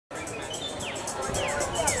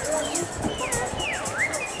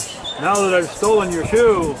Now that I've stolen your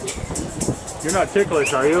shoe, you're not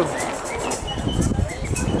ticklish, are you?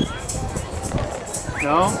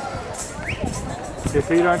 No? Your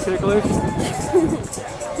feet aren't ticklish?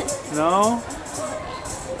 No?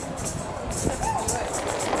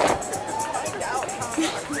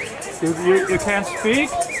 You can't speak?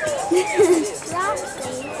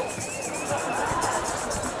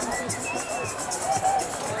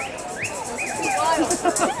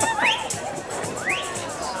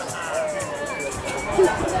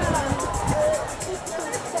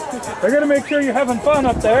 They're gonna make sure you're having fun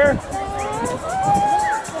up there.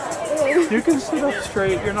 You can sit up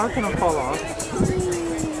straight, you're not gonna fall off.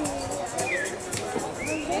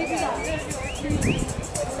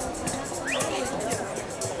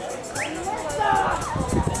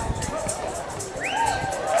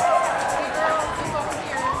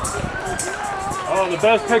 Oh, the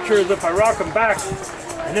best picture is if I rock them back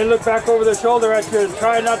and then look back over their shoulder at you and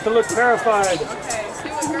try not to look terrified.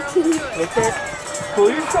 Okay. Pull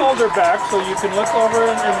your shoulder back so you can look over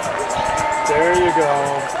and there you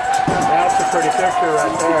go. That's a pretty picture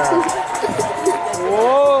right there.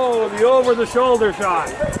 Whoa, the over the shoulder shot.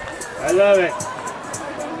 I love it.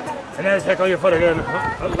 And then tickle your foot again.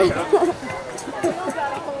 Oh, look out.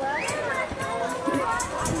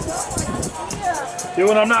 See,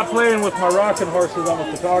 when I'm not playing with my rocking horses, I'm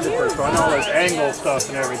a photographer, so I know all this angle stuff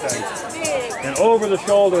and everything. And over the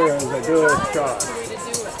shoulder is a good shot.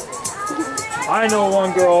 I know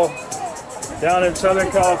one girl down in Southern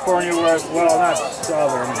California, where, well, not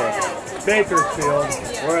Southern, but Bakersfield,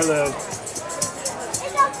 where I live.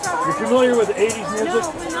 You familiar with 80s music?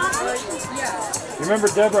 You remember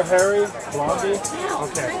Deborah Harry, Blondie?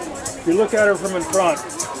 Okay. If you look at her from in front,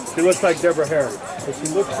 she looks like Deborah Harry. If she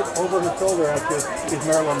looks over her shoulder at you, she's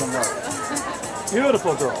Marilyn Monroe.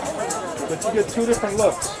 Beautiful girl. But you get two different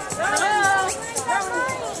looks.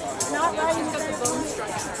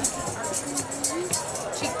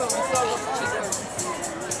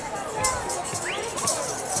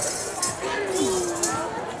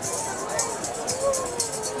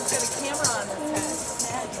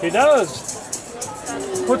 He does.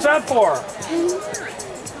 What's that for?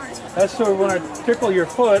 That's so when I tickle your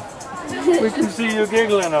foot, we can see you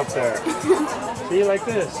giggling up there. See, like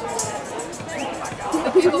this.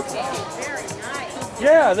 The giggle cam. Very nice.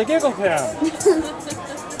 Yeah, the giggle cam.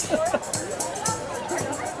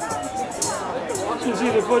 You see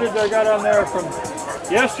the footage I got on there from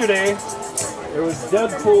yesterday. There was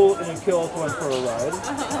Deadpool and Kills went for a ride.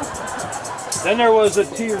 Then there was a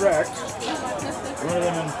T-Rex, one of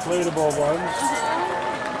them inflatable ones.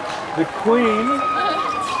 The Queen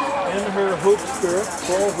in her hoop skirt,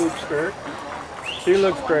 full hoop skirt. She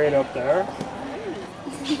looks great up there.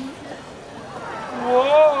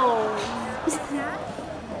 Whoa!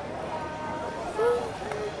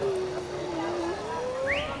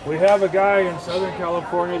 We have a guy in Southern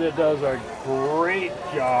California that does a great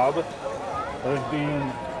job of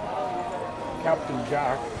being Captain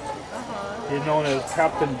Jack. He's known as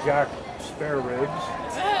Captain Jack Spare Ribs.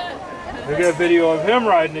 We got a video of him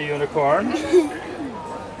riding a unicorn.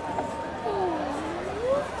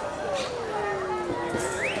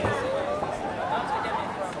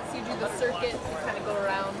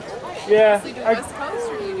 Yeah, do West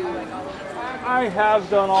Coast, or you do like all over? I have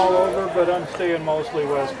done all over, but I'm staying mostly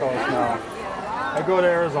West Coast now. I go to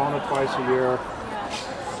Arizona twice a year.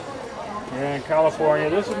 And California.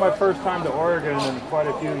 This is my first time to Oregon in quite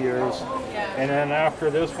a few years. And then after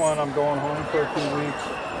this one, I'm going home for 2 weeks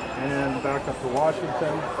and then back up to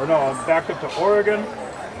Washington. Or no, back up to Oregon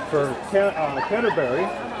for Canterbury,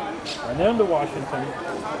 and then to Washington,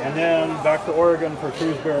 and then back to Oregon for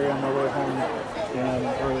Shrewsbury on my way home in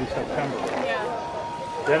early September.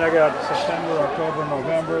 Then I got September, October,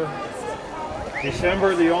 November.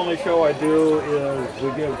 December, the only show I do is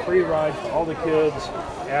we give free rides to all the kids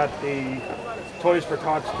at the Toys for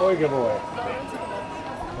Tots toy giveaway,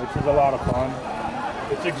 which is a lot of fun.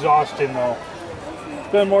 It's exhausting though.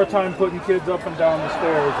 Spend more time putting kids up and down the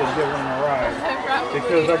stairs than giving them a ride,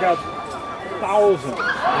 because I got thousands,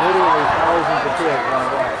 literally thousands of kids on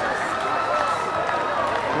a ride.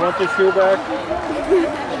 You want this shoe back?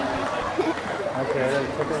 Okay,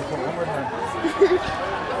 let's take it one more time.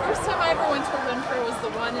 The first time I ever went to a Winfrey was the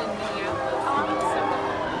one in Minneapolis.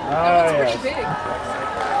 Ah, yes. Pretty big.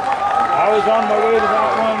 I was on my way to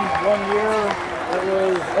that one year. It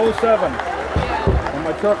was 07. And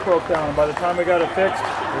my truck broke down. And by the time I got it fixed,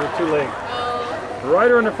 it was too late. The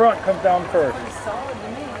rider in the front comes down first.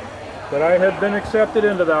 But I had been accepted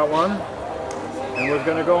into that one and was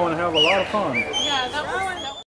going to go and have a lot of fun.